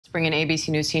Bring in ABC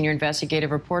News senior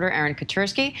investigative reporter Aaron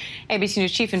Katersky, ABC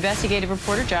News chief investigative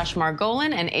reporter Josh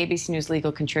Margolin, and ABC News legal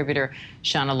contributor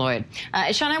Channa Lloyd.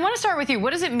 Channa, I want to start with you.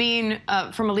 What does it mean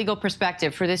from a legal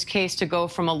perspective for this case to go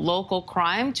from a local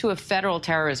crime to a federal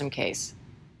terrorism case?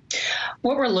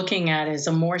 What we're looking at is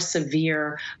a more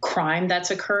severe crime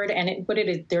that's occurred, and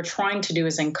they're trying to do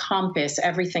is encompass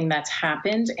everything that's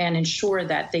happened and ensure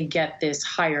that they get this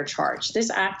higher charge. This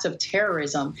act of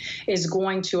terrorism is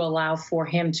going to allow for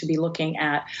him to be looking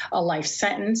at a life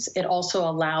sentence. It also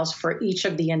allows for each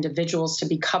of the individuals to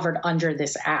be covered under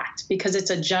this act because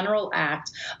it's a general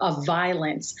act of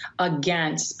violence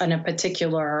against a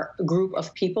particular group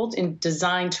of people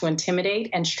designed to intimidate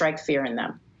and strike fear in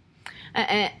them.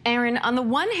 Aaron, on the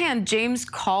one hand, James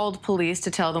called police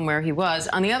to tell them where he was.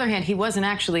 On the other hand, he wasn't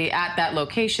actually at that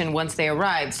location once they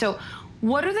arrived. So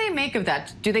what do they make of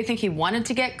that? Do they think he wanted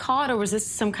to get caught, or was this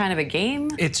some kind of a game?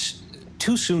 It's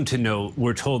too soon to know.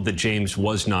 We're told that James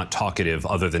was not talkative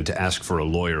other than to ask for a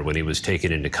lawyer when he was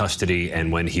taken into custody,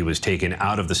 and when he was taken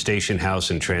out of the station house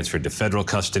and transferred to federal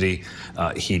custody,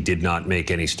 he did not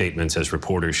make any statements as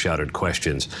reporters shouted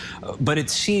questions. But it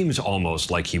seems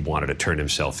almost like he wanted to turn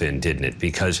himself in, didn't it?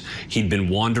 Because he'd been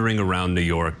wandering around New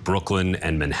York, Brooklyn,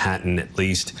 and Manhattan at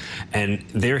least, and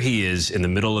there he is in the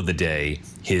middle of the day.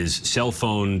 His cell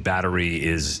phone battery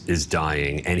is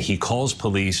dying, and he calls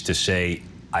police to say,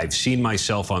 "I've seen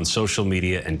myself on social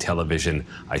media and television.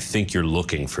 I think you're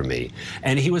looking for me."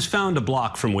 And he was found a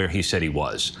block from where he said he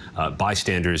was.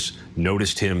 Bystanders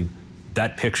noticed him.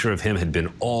 That picture of him had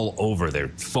been all over their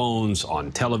phones,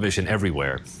 on television,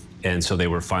 everywhere. And so they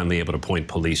were finally able to point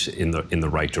police in the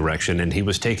right direction. And he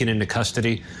was taken into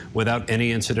custody without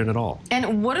any incident at all.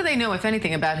 And what do they know, if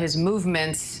anything, about his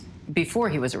movements before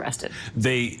he was arrested?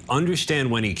 They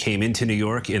understand when he came into New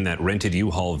York in that rented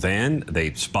U-Haul van.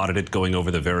 They spotted it going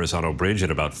over the Verrazano Bridge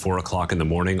at about 4 o'clock in the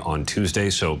morning on Tuesday,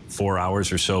 so 4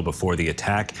 hours or so before the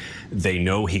attack. They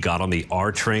know he got on the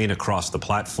R train across the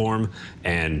platform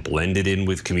and blended in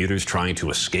with commuters trying to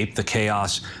escape the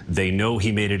chaos. They know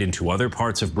he made it into other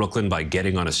parts of Brooklyn by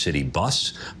getting on a city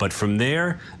bus, but from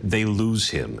there they lose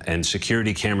him, and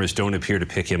security cameras don't appear to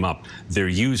pick him up. They're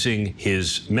using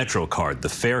his Metro card, the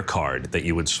fare card that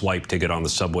you would swipe to get on the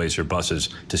subways or buses,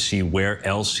 to see where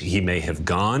else he may have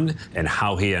gone and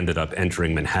how he ended up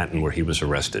entering Manhattan, where he was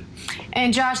arrested.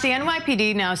 And Josh, the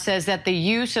NYPD now says that the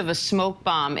use of a smoke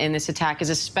bomb in this attack is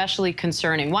especially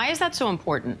concerning. Why is that so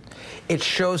important? It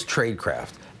shows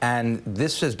tradecraft. And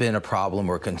this has been a problem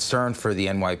or concern for the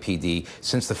NYPD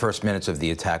since the first minutes of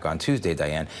the attack on Tuesday,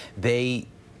 Diane. They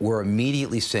were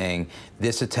immediately saying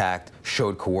this attack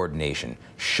showed coordination,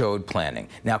 showed planning.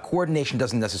 Now, coordination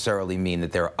doesn't necessarily mean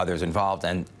that there are others involved,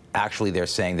 and actually they're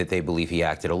saying that they believe he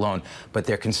acted alone, but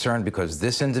they're concerned because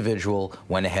this individual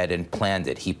went ahead and planned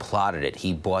it. He plotted it.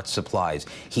 He bought supplies.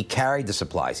 He carried the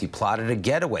supplies. He plotted a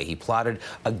getaway. He plotted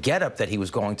a getup that he was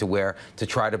going to wear to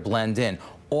try to blend in.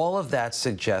 All of that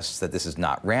suggests that this is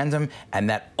not random, and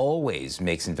that always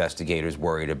makes investigators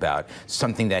worried about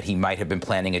something that he might have been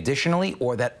planning additionally,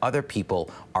 or that other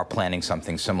people are planning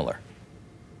something similar.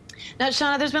 Now,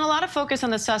 Channa, there's been a lot of focus on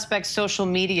the suspect's social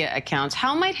media accounts.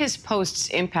 How might his posts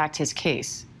impact his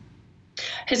case?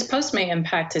 His post may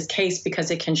impact his case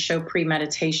because it can show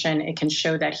premeditation. It can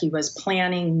show that he was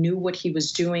planning, knew what he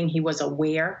was doing, he was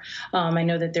aware. I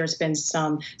know that there's been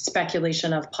some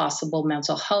speculation of possible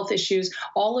mental health issues.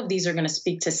 All of these are going to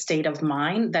speak to state of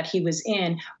mind that he was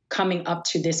in coming up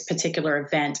to this particular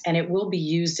event, and it will be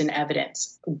used in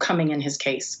evidence coming in his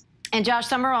case. And Josh,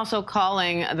 some are also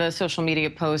calling the social media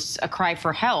posts a cry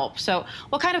for help. So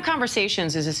what kind of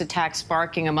conversations is this attack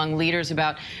sparking among leaders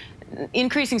about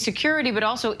increasing security, but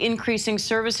also increasing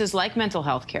services like mental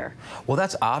health care? Well,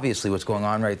 that's obviously what's going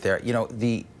on right there. You know,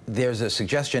 there's a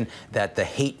suggestion that the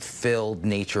hate-filled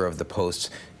nature of the posts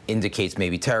indicates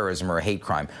maybe terrorism or a hate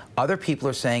crime. Other people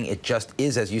are saying it just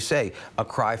is, as you say, a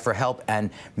cry for help. And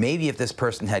maybe if this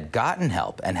person had gotten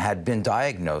help and had been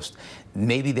diagnosed,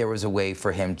 maybe there was a way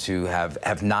for him to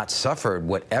have not suffered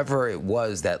whatever it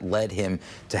was that led him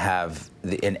to have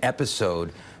an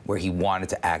episode where he wanted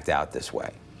to act out this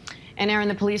way. And Aaron,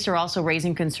 the police are also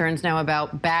raising concerns now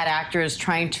about bad actors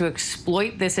trying to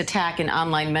exploit this attack in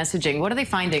online messaging. What are they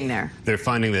finding there? They're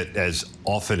finding that, as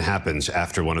often happens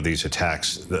after one of these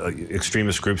attacks, the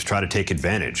extremist groups try to take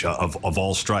advantage of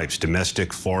all stripes,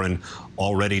 domestic, foreign.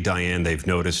 Already, Diane, they've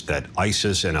noticed that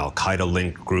ISIS and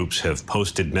al-Qaeda-linked groups have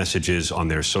posted messages on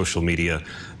their social media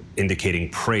indicating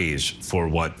praise for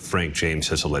what Frank James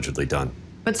has allegedly done.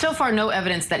 But so far, no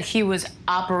evidence that he was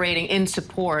operating in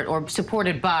support or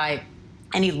supported by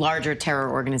any larger terror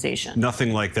organization.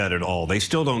 Nothing like that at all. They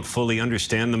still don't fully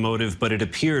understand the motive, but it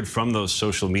appeared from those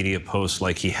social media posts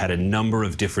like he had a number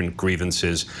of different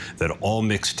grievances that all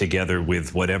mixed together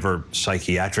with whatever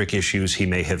psychiatric issues he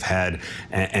may have had,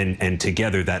 and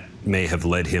together that may have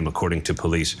led him, according to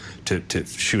police, to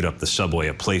shoot up the subway,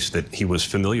 a place that he was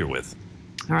familiar with.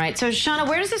 All right, so Channa,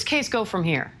 where does this case go from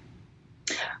here?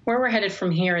 Where we're headed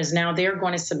from here is now they're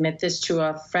going to submit this to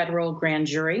a federal grand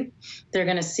jury. They're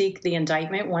going to seek the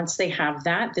indictment. Once they have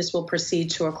that, this will proceed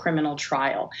to a criminal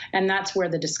trial. And that's where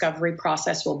the discovery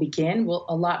process will begin.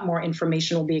 A lot more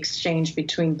information will be exchanged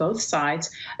between both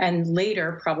sides. And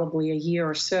later, probably a year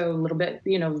or so, a little bit,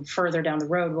 further down the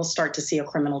road, we'll start to see a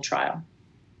criminal trial.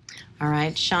 All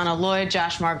right, Channa Lloyd,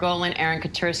 Josh Margolin, Aaron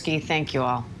Katersky, thank you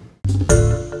all.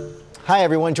 Hi,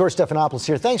 everyone. George Stephanopoulos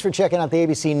here. Thanks for checking out the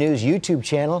ABC News YouTube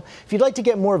channel. If you'd like to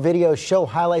get more videos, show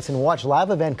highlights, and watch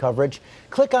live event coverage,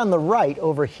 click on the right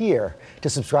over here to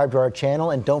subscribe to our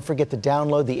channel. And don't forget to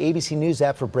download the ABC News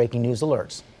app for breaking news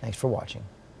alerts. Thanks for watching.